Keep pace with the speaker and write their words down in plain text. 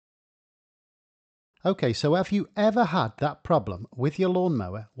Okay, so have you ever had that problem with your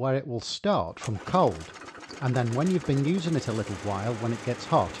lawnmower where it will start from cold and then when you've been using it a little while, when it gets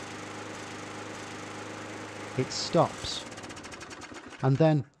hot, it stops? And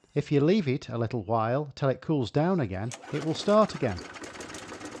then if you leave it a little while till it cools down again, it will start again.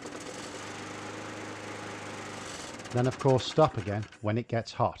 Then of course stop again when it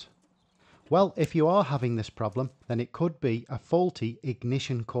gets hot. Well, if you are having this problem, then it could be a faulty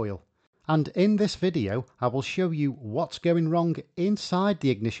ignition coil. And in this video, I will show you what's going wrong inside the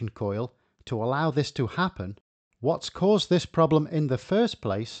ignition coil to allow this to happen, what's caused this problem in the first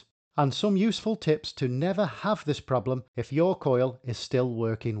place, and some useful tips to never have this problem if your coil is still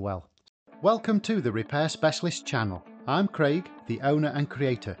working well. Welcome to the Repair Specialist channel. I'm Craig, the owner and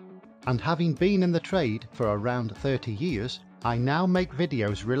creator, and having been in the trade for around 30 years, I now make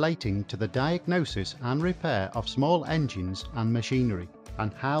videos relating to the diagnosis and repair of small engines and machinery,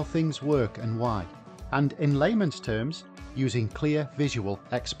 and how things work and why, and in layman's terms, using clear visual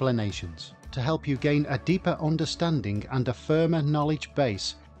explanations to help you gain a deeper understanding and a firmer knowledge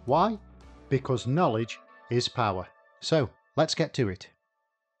base. Why? Because knowledge is power. So let's get to it.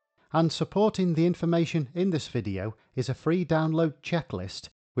 And supporting the information in this video is a free download checklist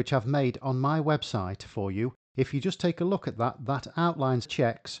which I've made on my website for you. If you just take a look at that, that outlines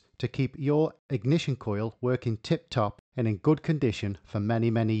checks to keep your ignition coil working tip-top and in good condition for many,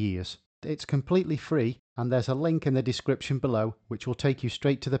 many years. It's completely free, and there's a link in the description below which will take you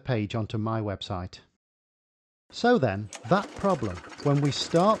straight to the page onto my website. So then, that problem, when we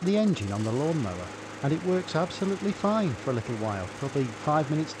start the engine on the lawnmower, and it works absolutely fine for a little while, probably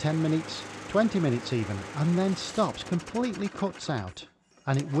 5 minutes, 10 minutes, 20 minutes even, and then stops, completely cuts out,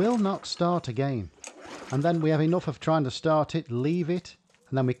 and it will not start again. And then we have enough of trying to start it, leave it,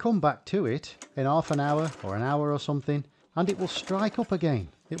 and then we come back to it in half an hour or an hour or something, and it will strike up again.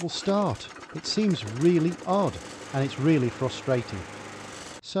 It will start. It seems really odd, and it's really frustrating.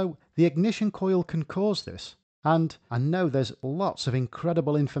 So the ignition coil can cause this, and I know there's lots of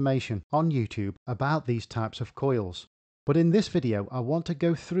incredible information on YouTube about these types of coils. But in this video, I want to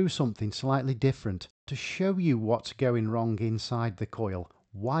go through something slightly different to show you what's going wrong inside the coil,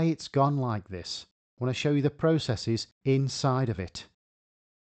 why it's gone like this. I want to show you the processes inside of it.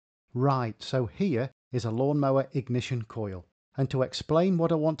 Right, so here is a lawnmower ignition coil. And to explain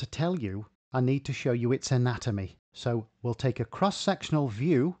what I want to tell you, I need to show you its anatomy. So we'll take a cross-sectional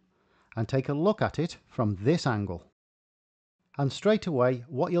view and take a look at it from this angle. And straight away,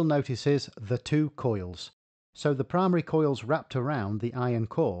 what you'll notice is the two coils. So the primary coil's wrapped around the iron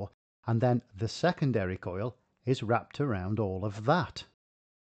core, and then the secondary coil is wrapped around all of that.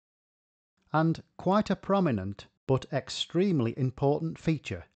 And quite a prominent but extremely important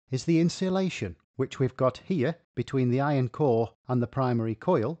feature is the insulation, which we've got here between the iron core and the primary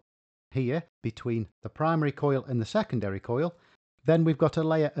coil, here between the primary coil and the secondary coil. Then we've got a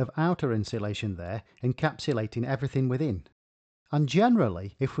layer of outer insulation there encapsulating everything within. And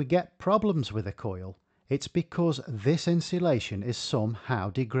generally, if we get problems with a coil, it's because this insulation is somehow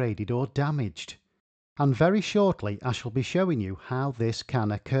degraded or damaged. And very shortly I shall be showing you how this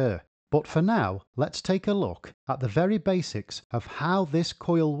can occur. But for now, let's take a look at the very basics of how this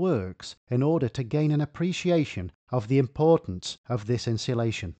coil works in order to gain an appreciation of the importance of this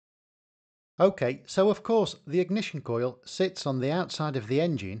insulation. Okay, so of course the ignition coil sits on the outside of the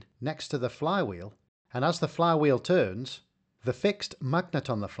engine next to the flywheel, and as the flywheel turns, the fixed magnet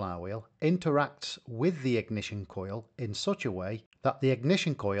on the flywheel interacts with the ignition coil in such a way that the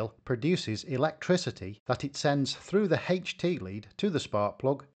ignition coil produces electricity that it sends through the HT lead to the spark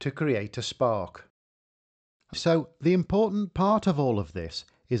plug to create a spark. So the important part of all of this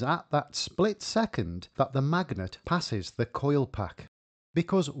is at that split second that the magnet passes the coil pack.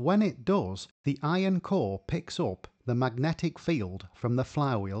 Because when it does, the iron core picks up the magnetic field from the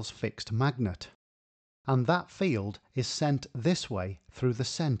flywheel's fixed magnet. And that field is sent this way through the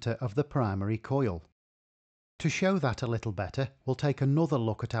centre of the primary coil. To show that a little better, we'll take another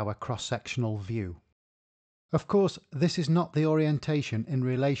look at our cross-sectional view. Of course, this is not the orientation in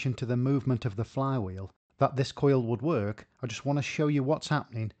relation to the movement of the flywheel that this coil would work. I just want to show you what's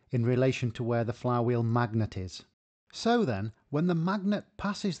happening in relation to where the flywheel magnet is. So then, when the magnet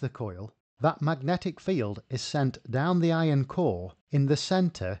passes the coil, that magnetic field is sent down the iron core in the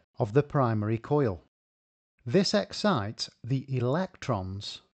centre of the primary coil. This excites the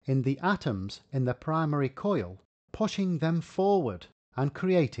electrons in the atoms in the primary coil, pushing them forward and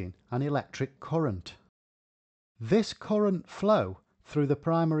creating an electric current. This current flow through the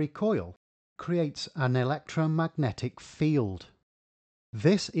primary coil creates an electromagnetic field.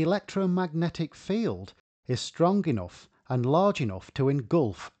 This electromagnetic field is strong enough and large enough to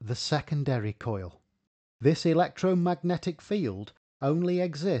engulf the secondary coil. This electromagnetic field only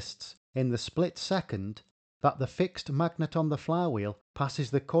exists in the split second that the fixed magnet on the flywheel passes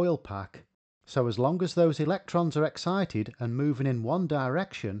the coil pack. So as long as those electrons are excited and moving in one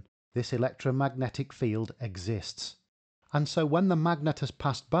direction, this electromagnetic field exists. And so when the magnet has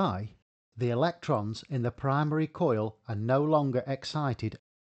passed by, the electrons in the primary coil are no longer excited.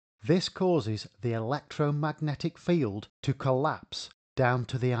 This causes the electromagnetic field to collapse down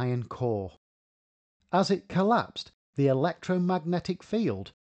to the iron core. As it collapsed, the electromagnetic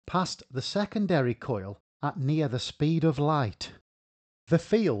field passed the secondary coil at near the speed of light. The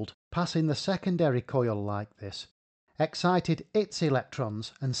field passing the secondary coil like this excited its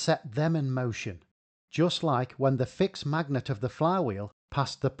electrons and set them in motion, just like when the fixed magnet of the flywheel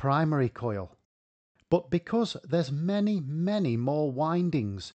passed the primary coil. But because there's many more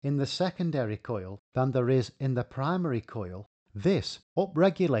windings in the secondary coil than there is in the primary coil, this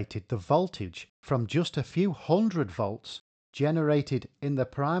upregulated the voltage from just a few hundred volts generated in the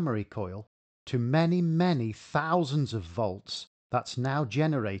primary coil to many thousands of volts that's now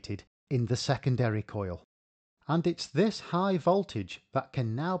generated in the secondary coil. And it's this high voltage that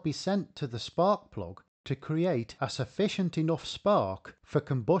can now be sent to the spark plug to create a sufficient enough spark for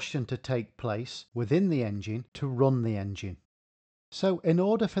combustion to take place within the engine to run the engine. So in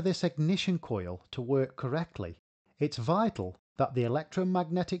order for this ignition coil to work correctly, it's vital that the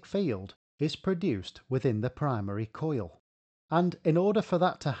electromagnetic field is produced within the primary coil. And in order for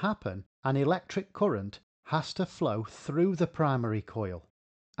that to happen, an electric current has to flow through the primary coil.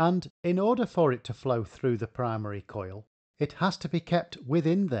 And in order for it to flow through the primary coil, it has to be kept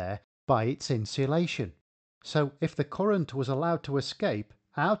within there by its insulation. So if the current was allowed to escape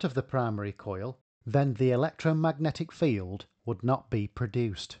out of the primary coil, then the electromagnetic field would not be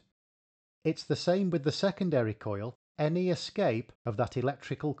produced. It's the same with the secondary coil. Any escape of that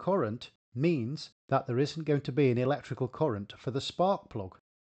electrical current means that there isn't going to be an electrical current for the spark plug.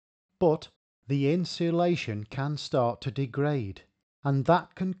 But the insulation can start to degrade, and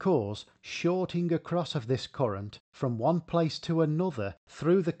that can cause shorting across of this current from one place to another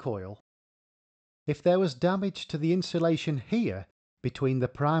through the coil. If there was damage to the insulation here between the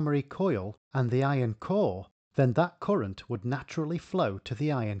primary coil and the iron core, then that current would naturally flow to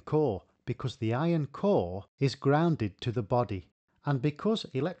the iron core, because the iron core is grounded to the body. And because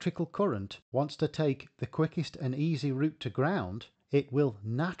electrical current wants to take the quickest and easy route to ground, it will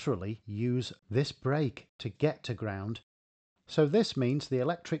naturally use this brake to get to ground. So this means the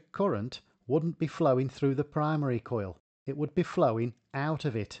electric current wouldn't be flowing through the primary coil. It would be flowing out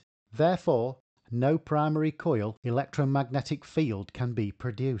of it. Therefore, no primary coil electromagnetic field can be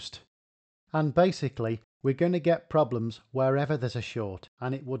produced. And basically, we're going to get problems wherever there's a short,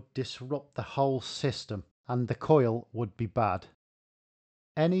 and it would disrupt the whole system, and the coil would be bad.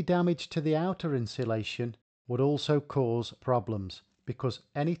 Any damage to the outer insulation would also cause problems, because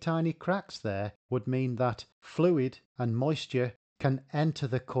any tiny cracks there would mean that fluid and moisture can enter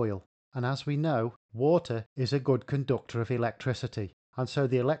the coil. And as we know, water is a good conductor of electricity, and so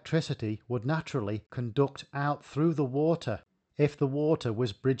the electricity would naturally conduct out through the water if the water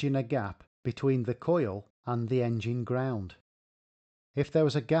was bridging a gap between the coil and the engine ground. If there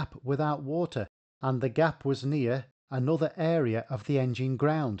was a gap without water and the gap was near another area of the engine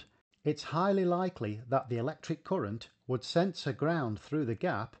ground, it's highly likely that the electric current would sense a ground through the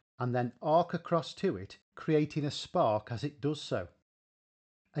gap and then arc across to it, creating a spark as it does so.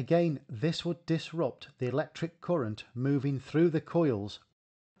 Again, this would disrupt the electric current moving through the coils,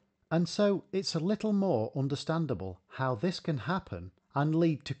 and so it's a little more understandable how this can happen and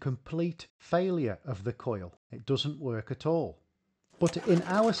lead to complete failure of the coil. It doesn't work at all. But in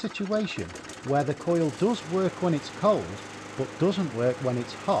our situation, where the coil does work when it's cold, but doesn't work when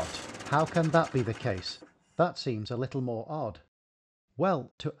it's hot, how can that be the case? That seems a little more odd.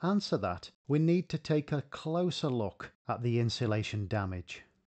 Well, to answer that, we need to take a closer look at the insulation damage.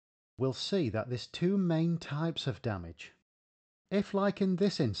 We'll see that there's two main types of damage. If, like in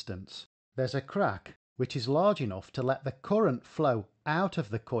this instance, there's a crack which is large enough to let the current flow out of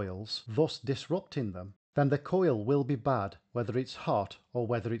the coils, thus disrupting them, then the coil will be bad, whether it's hot or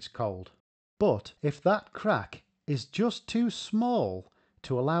whether it's cold. But if that crack is just too small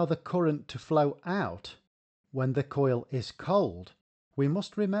to allow the current to flow out when the coil is cold, we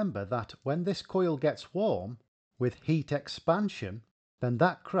must remember that when this coil gets warm, with heat expansion, then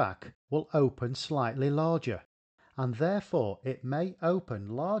that crack will open slightly larger, and therefore it may open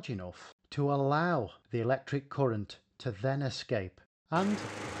large enough to allow the electric current to then escape, and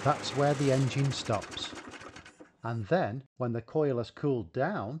that's where the engine stops. And then, when the coil has cooled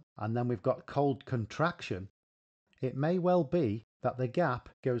down, and then we've got cold contraction, it may well be that the gap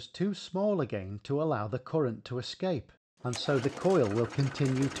goes too small again to allow the current to escape, and so the coil will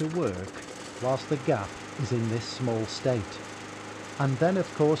continue to work whilst the gap is in this small state. And then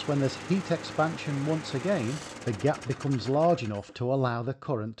of course when there's heat expansion once again, the gap becomes large enough to allow the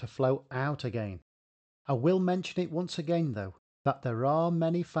current to flow out again. I will mention it once again though, that there are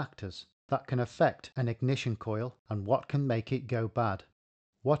many factors that can affect an ignition coil and what can make it go bad.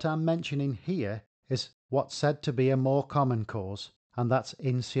 What I'm mentioning here is what's said to be a more common cause, and that's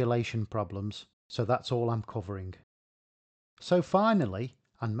insulation problems, so that's all I'm covering. So finally,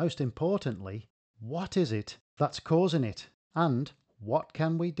 and most importantly, what is it that's causing it? And what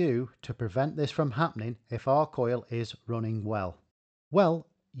can we do to prevent this from happening if our coil is running well? Well,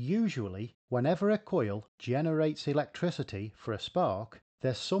 usually, whenever a coil generates electricity for a spark,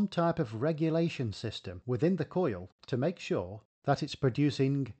 there's some type of regulation system within the coil to make sure that it's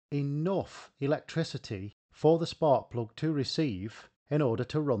producing enough electricity for the spark plug to receive in order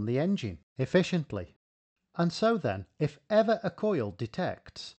to run the engine efficiently. And so then, if ever a coil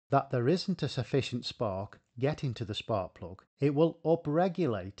detects that there isn't a sufficient spark getting to the spark plug, it will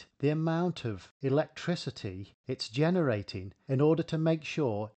upregulate the amount of electricity it's generating in order to make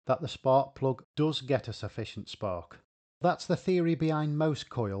sure that the spark plug does get a sufficient spark. That's the theory behind most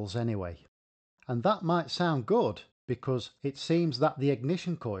coils anyway. And that might sound good because it seems that the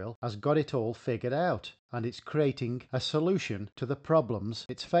ignition coil has got it all figured out and it's creating a solution to the problems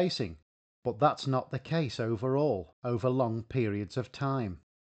it's facing. But that's not the case overall, over long periods of time.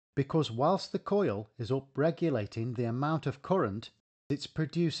 Because whilst the coil is upregulating the amount of current, it's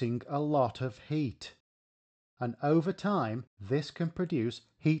producing a lot of heat. And over time, this can produce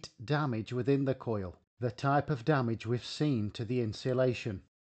heat damage within the coil, the type of damage we've seen to the insulation.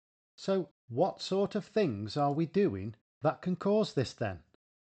 So, what sort of things are we doing that can cause this then?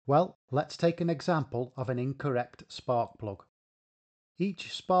 Well, let's take an example of an incorrect spark plug.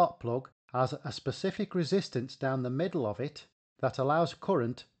 Each spark plug has a specific resistance down the middle of it that allows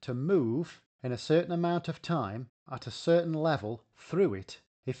current to move in a certain amount of time at a certain level through it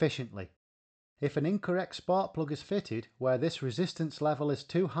efficiently. If an incorrect spark plug is fitted where this resistance level is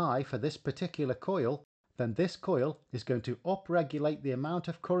too high for this particular coil, then this coil is going to upregulate the amount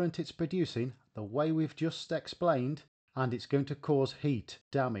of current it's producing the way we've just explained, and it's going to cause heat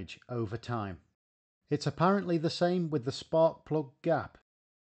damage over time. It's apparently the same with the spark plug gap.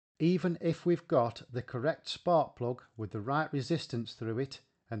 Even if we've got the correct spark plug with the right resistance through it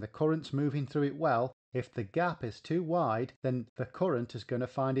and the current's moving through it well, if the gap is too wide, then the current is going to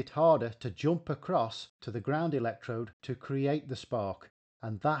find it harder to jump across to the ground electrode to create the spark,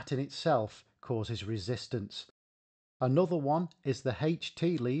 and that in itself causes resistance. Another one is the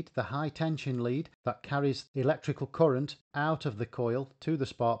HT lead, the high tension lead that carries electrical current out of the coil to the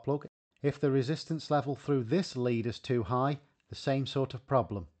spark plug. If the resistance level through this lead is too high, the same sort of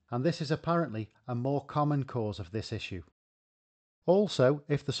problem. And this is apparently a more common cause of this issue. Also,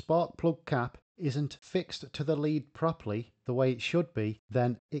 if the spark plug cap isn't fixed to the lead properly the way it should be,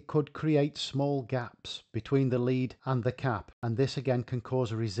 then it could create small gaps between the lead and the cap, and this again can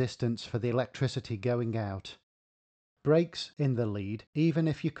cause resistance for the electricity going out. Breaks in the lead, even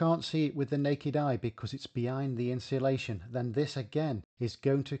if you can't see it with the naked eye because it's behind the insulation, then this again is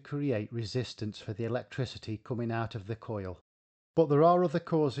going to create resistance for the electricity coming out of the coil. But there are other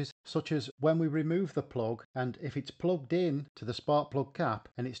causes, such as when we remove the plug and if it's plugged in to the spark plug cap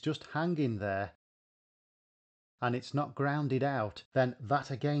and it's just hanging there and it's not grounded out, then that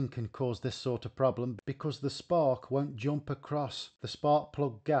again can cause this sort of problem because the spark won't jump across the spark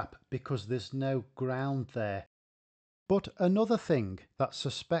plug gap because there's no ground there. But another thing that's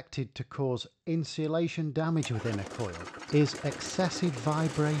suspected to cause insulation damage within a coil is excessive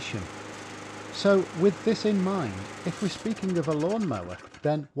vibration. So with this in mind, if we're speaking of a lawnmower,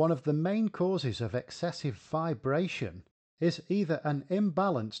 then one of the main causes of excessive vibration is either an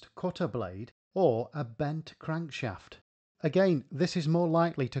imbalanced cutter blade or a bent crankshaft. Again, this is more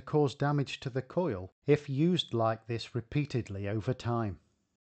likely to cause damage to the coil if used like this repeatedly over time.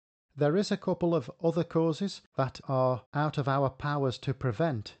 There is a couple of other causes that are out of our powers to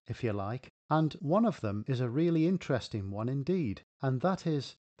prevent, if you like, and one of them is a really interesting one indeed, and that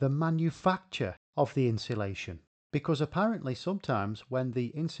is the manufacture of the insulation. Because apparently sometimes when the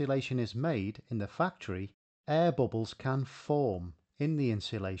insulation is made in the factory, air bubbles can form in the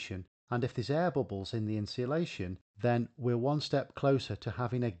insulation, and if there's air bubbles in the insulation, then we're one step closer to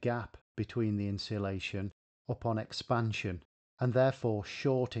having a gap between the insulation upon expansion, and therefore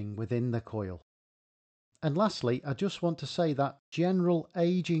shorting within the coil. And lastly, I just want to say that general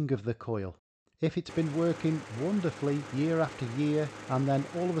aging of the coil. If it's been working wonderfully year after year and then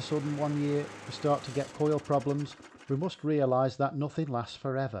all of a sudden one year we start to get coil problems, we must realise that nothing lasts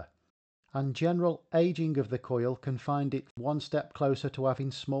forever, and general aging of the coil can find it one step closer to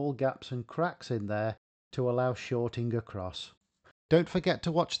having small gaps and cracks in there to allow shorting across. Don't forget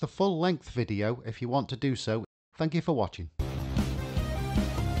to watch the full length video if you want to do so. Thank you for watching.